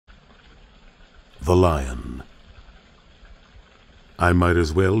the Lion. I might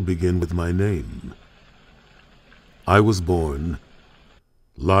as well begin with my name. I was born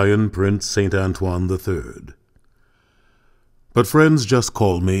Lion Prince Saint Antoine the Third, but friends just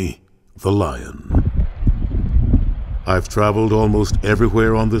call me the Lion. I've traveled almost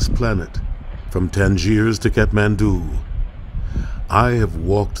everywhere on this planet, from Tangiers to Kathmandu. I have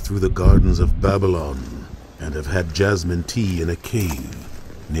walked through the gardens of Babylon and have had jasmine tea in a cave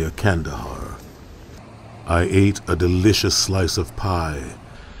near Kandahar. I ate a delicious slice of pie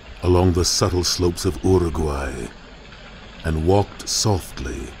along the subtle slopes of Uruguay and walked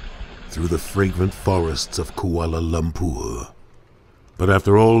softly through the fragrant forests of Kuala Lumpur. But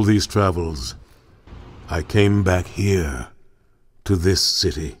after all these travels, I came back here to this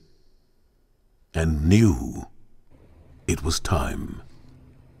city and knew it was time.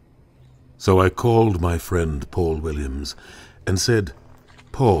 So I called my friend Paul Williams and said,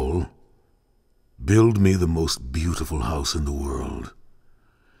 "Paul, build me the most beautiful house in the world.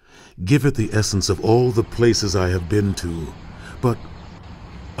 Give it the essence of all the places I have been to, but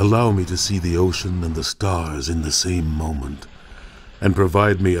allow me to see the ocean and the stars in the same moment, and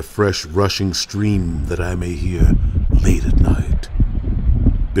provide me a fresh rushing stream that I may hear late at night.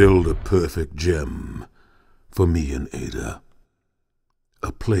 Build a perfect gem for me and Ada.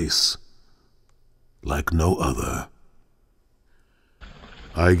 A place like no other."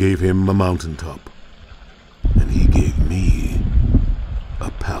 I gave him a mountaintop, and he gave me a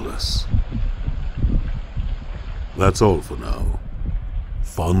palace. That's all for now.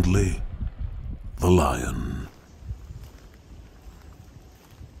 Fondly, the Lion.